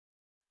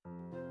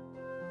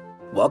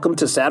Welcome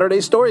to Saturday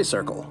Story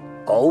Circle,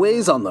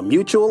 always on the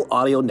Mutual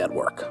Audio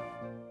Network.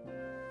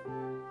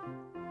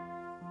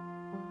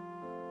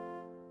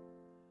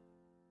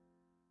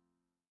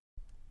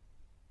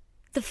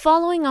 The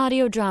following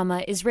audio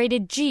drama is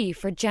rated G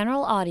for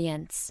general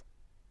audience.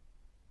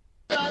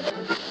 You're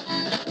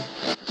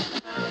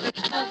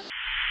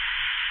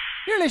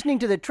listening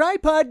to the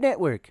Tripod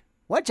Network.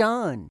 What's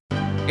on?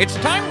 It's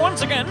time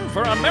once again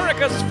for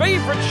America's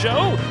favorite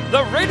show,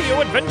 The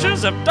Radio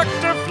Adventures of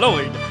Dr.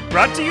 Floyd,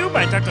 brought to you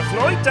by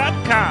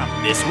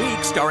drfloyd.com. This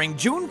week, starring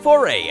June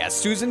Foray as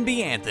Susan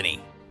B.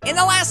 Anthony. In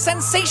the last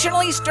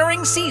sensationally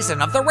stirring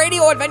season of The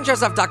Radio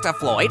Adventures of Dr.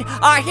 Floyd,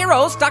 our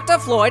heroes, Dr.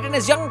 Floyd and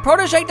his young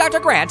protege,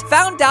 Dr. Grant,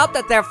 found out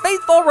that their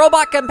faithful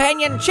robot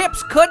companion,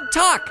 Chips, could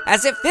talk.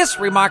 As if this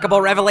remarkable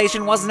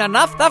revelation wasn't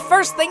enough, the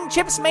first thing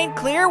Chips made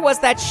clear was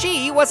that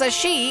she was a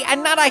she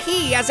and not a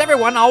he, as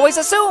everyone always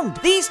assumed.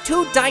 These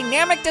two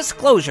dynamic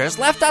disclosures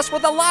left us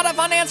with a lot of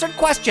unanswered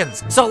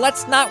questions. So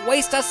let's not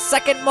waste a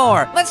second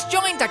more. Let's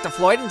join Dr.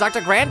 Floyd and Dr.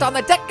 Grant on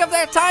the deck of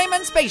their time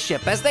and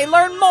spaceship as they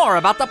learn more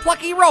about the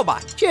plucky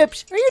robot.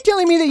 Chips, are you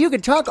telling me that you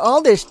could talk all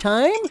this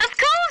time? Of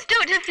course,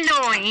 Dr.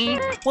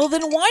 Floyd. Well,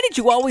 then why did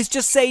you always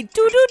just say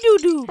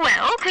do-do-do-do?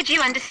 Well, could you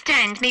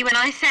understand me when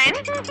I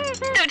said,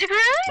 Dr.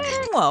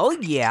 Grant? Well,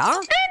 yeah.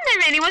 Then there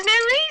really was no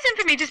reason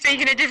for me to speak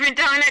in a different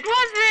dialect,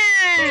 was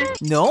there?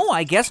 No,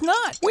 I guess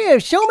not. We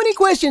have so many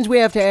questions we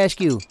have to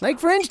ask you. Like,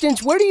 for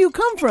instance, where do you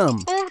come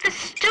from? Oh, the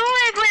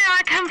story of where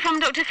I come from,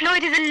 Dr.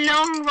 Floyd, is a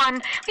long one.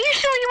 Are you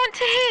sure you want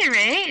to hear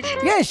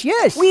it?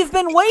 Yes. We've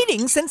been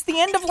waiting since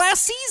the end of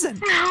last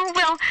season. Oh,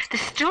 well, the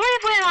story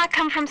of where I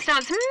come from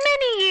starts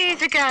many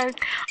years ago.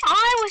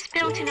 I was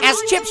built in a...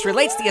 As Chips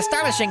relates the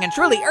astonishing and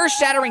truly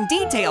earth-shattering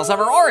details of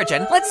her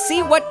origin, let's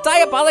see what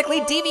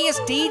diabolically devious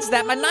deeds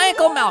that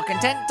maniacal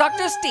malcontent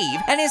Dr. Steve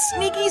and his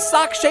sneaky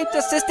sock-shaped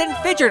assistant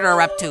Fidget are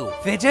up to.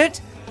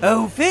 Fidget?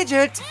 Oh,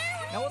 Fidget!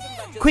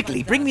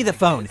 Quickly, bring me the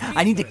phone.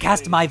 I need to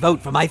cast my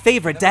vote for my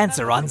favorite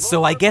dancer on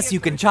So I Guess You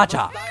Can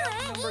Cha-Cha.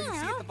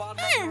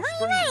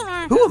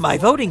 Who am I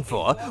voting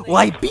for?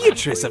 Why,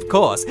 Beatrice, of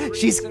course.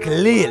 She's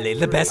clearly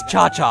the best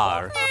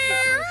cha-cha.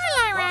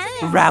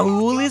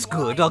 Raoul is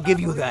good, I'll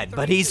give you that,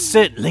 but he's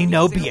certainly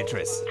no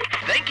Beatrice.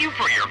 Thank you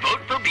for your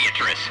vote for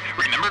Beatrice.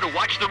 Remember to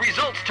watch the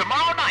results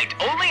tomorrow night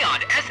only on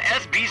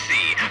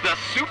SSBC, the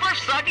Super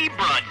Soggy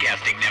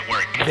Broadcasting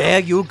Network. There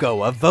you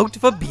go, a vote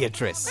for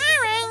Beatrice.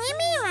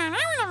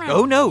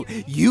 Oh no,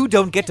 you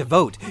don't get to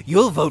vote.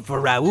 You'll vote for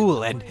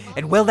Raoul, and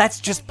well, that's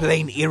just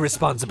plain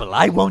irresponsible.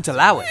 I won't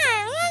allow it.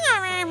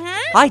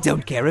 I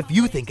don't care if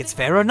you think it's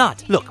fair or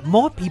not. Look,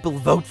 more people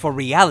vote for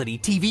reality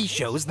TV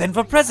shows than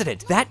for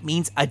president. That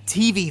means a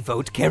TV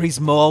vote carries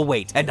more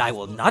weight, and I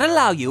will not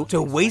allow you to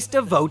waste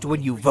a vote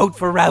when you vote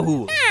for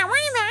Raoul.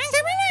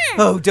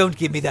 Oh, don't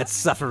give me that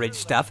suffrage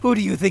stuff. Who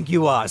do you think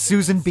you are,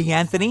 Susan B.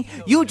 Anthony?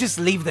 You just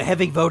leave the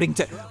heavy voting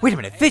to... Wait a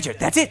minute, Fidget,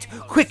 that's it.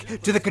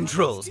 Quick, to the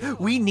controls.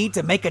 We need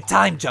to make a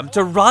time jump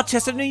to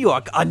Rochester, New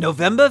York on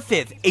November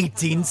 5th,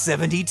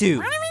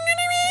 1872.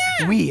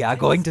 We are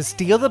going to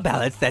steal the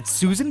ballots that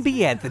Susan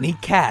B. Anthony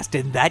cast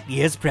in that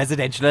year's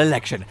presidential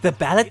election. The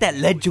ballot that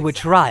led to a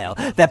trial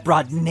that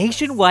brought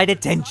nationwide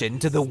attention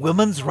to the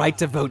women's right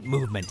to vote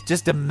movement.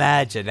 Just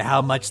imagine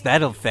how much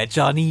that'll fetch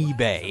on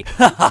eBay.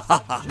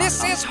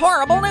 This is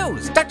horrible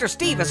news. Dr.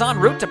 Steve is en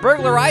route to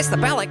burglarize the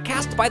ballot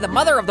cast by the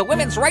mother of the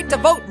women's right to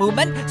vote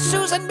movement,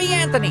 Susan B.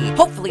 Anthony.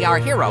 Hopefully our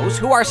heroes,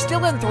 who are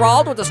still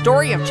enthralled with the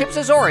story of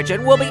Chips'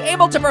 origin, will be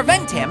able to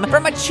prevent him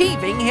from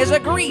achieving his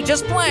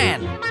egregious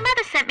plan. My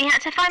mother sent me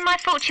out to find my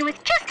fortune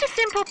with just a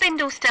simple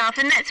bindle staff,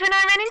 and that's when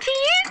I ran into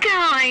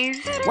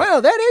you guys.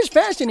 Wow, that is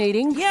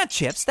fascinating. Yeah,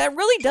 Chips, that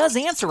really does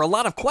answer a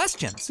lot of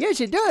questions.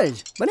 Yes, it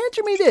does. But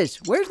answer me this.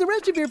 Where's the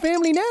rest of your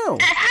family now?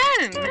 At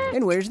home.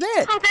 And where's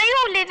that? Oh, they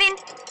all live in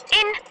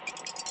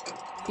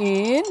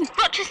In?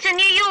 Rochester,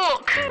 New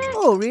York.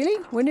 Oh,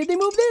 really? When did they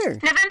move there?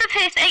 November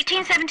 5th,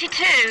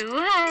 1872.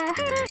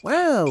 Oh.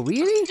 Wow,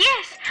 really?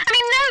 Yes. I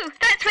mean, no.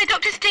 That's where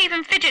Dr. Steve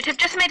and Fidget have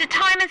just made a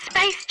time and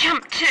space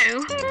jump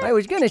to. I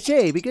was gonna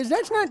say, because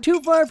that's not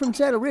too far from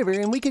Saddle River,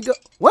 and we could go...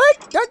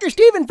 What? Dr.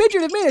 Steve and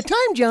Fidget have made a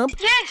time jump?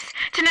 Yes,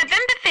 to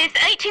November 5th,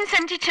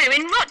 1872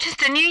 in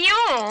Rochester, New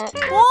York.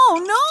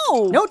 Oh,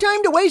 no! No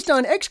time to waste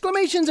on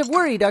exclamations of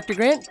worry, Dr.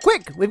 Grant.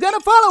 Quick, we've got to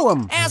follow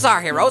them. As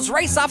our heroes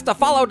race off to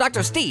follow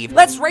Dr. Steve,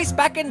 let's race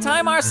back in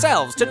time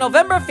ourselves to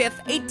November 5th,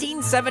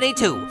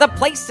 1872. The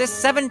place is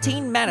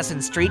 17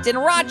 Madison Street in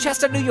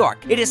Rochester, New York.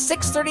 It is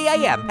 6:30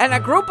 a.m., and a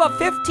group of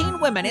 15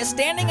 women is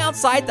standing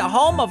outside the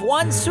home of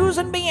one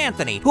Susan B.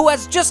 Anthony, who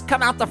has just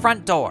come out the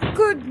front door.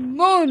 Good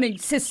morning,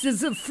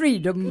 Sisters of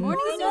Freedom. Good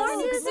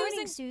morning,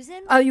 exciting,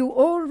 Susan. Are you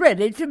all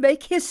ready to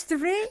make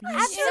history?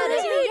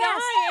 Absolutely,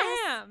 yes,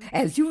 I am.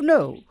 As you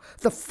know,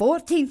 the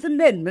 14th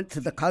Amendment to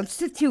the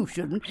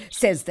Constitution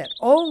says that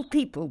all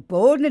people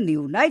born in the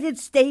United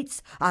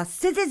States are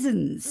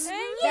citizens.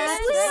 Yes,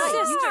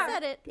 you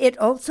said it. It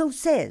also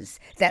says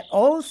that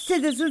all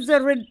citizens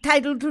are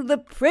entitled to the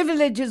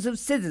privileges of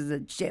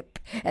citizenship,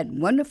 and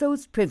one of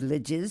those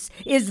privileges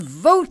is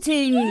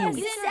voting. You said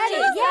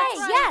it.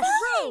 Yay, yes.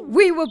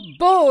 We were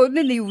born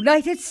in the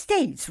United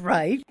States,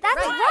 right?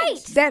 That's right.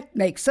 That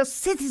makes us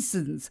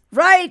citizens,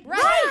 right?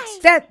 Right.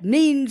 That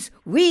means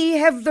we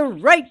have the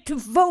right to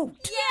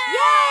vote.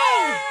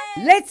 Yay!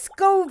 Let's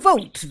go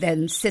vote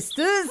then,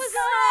 sisters.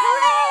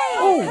 Hooray!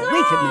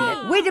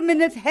 Oh, wait a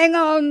minute, hang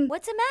on.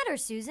 What's the matter,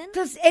 Susan?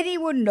 Does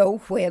anyone know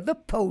where the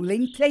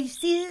polling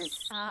place is?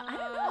 I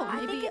don't know.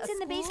 I think it's in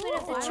the basement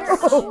of the church.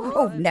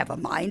 Oh, never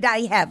mind,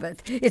 I have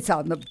it. It's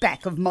on the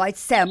back of my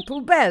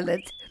sample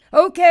ballot.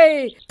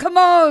 Okay, come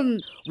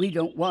on. We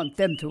don't want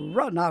them to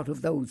run out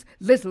of those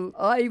little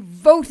I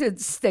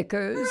voted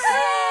stickers.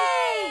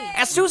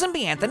 As Susan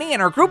B. Anthony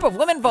and her group of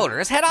women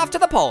voters head off to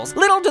the polls,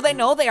 little do they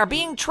know they are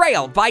being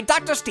trailed by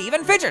Dr.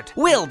 Stephen Fidget.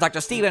 Will Dr.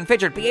 Stephen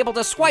Fidget be able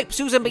to swipe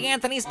Susan B.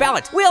 Anthony's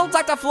ballot? Will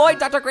Dr. Floyd,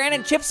 Dr. Grant,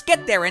 and Chips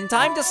get there in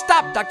time to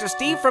stop Dr.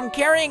 Steve from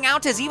carrying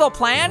out his evil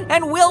plan?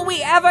 And will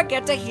we ever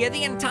get to hear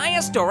the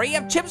entire story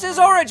of Chips'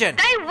 origin?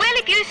 They will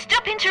if you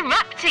stop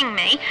interrupting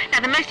me.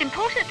 Now, the most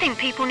important thing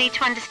people need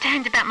to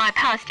understand about my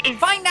past is...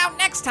 Find out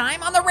next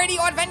time on the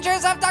Radio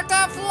Adventures of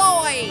Dr.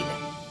 Floyd.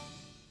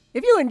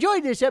 If you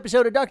enjoyed this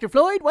episode of Dr.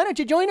 Floyd, why don't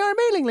you join our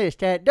mailing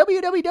list at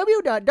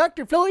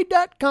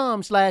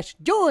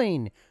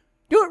www.drfloyd.com/join.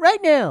 Do it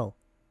right now.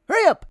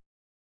 Hurry up.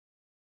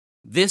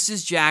 This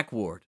is Jack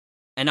Ward,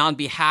 and on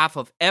behalf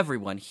of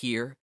everyone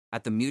here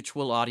at the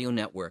Mutual Audio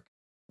Network,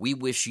 we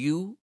wish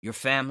you, your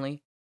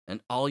family, and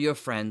all your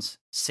friends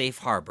safe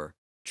harbor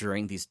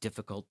during these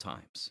difficult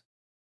times.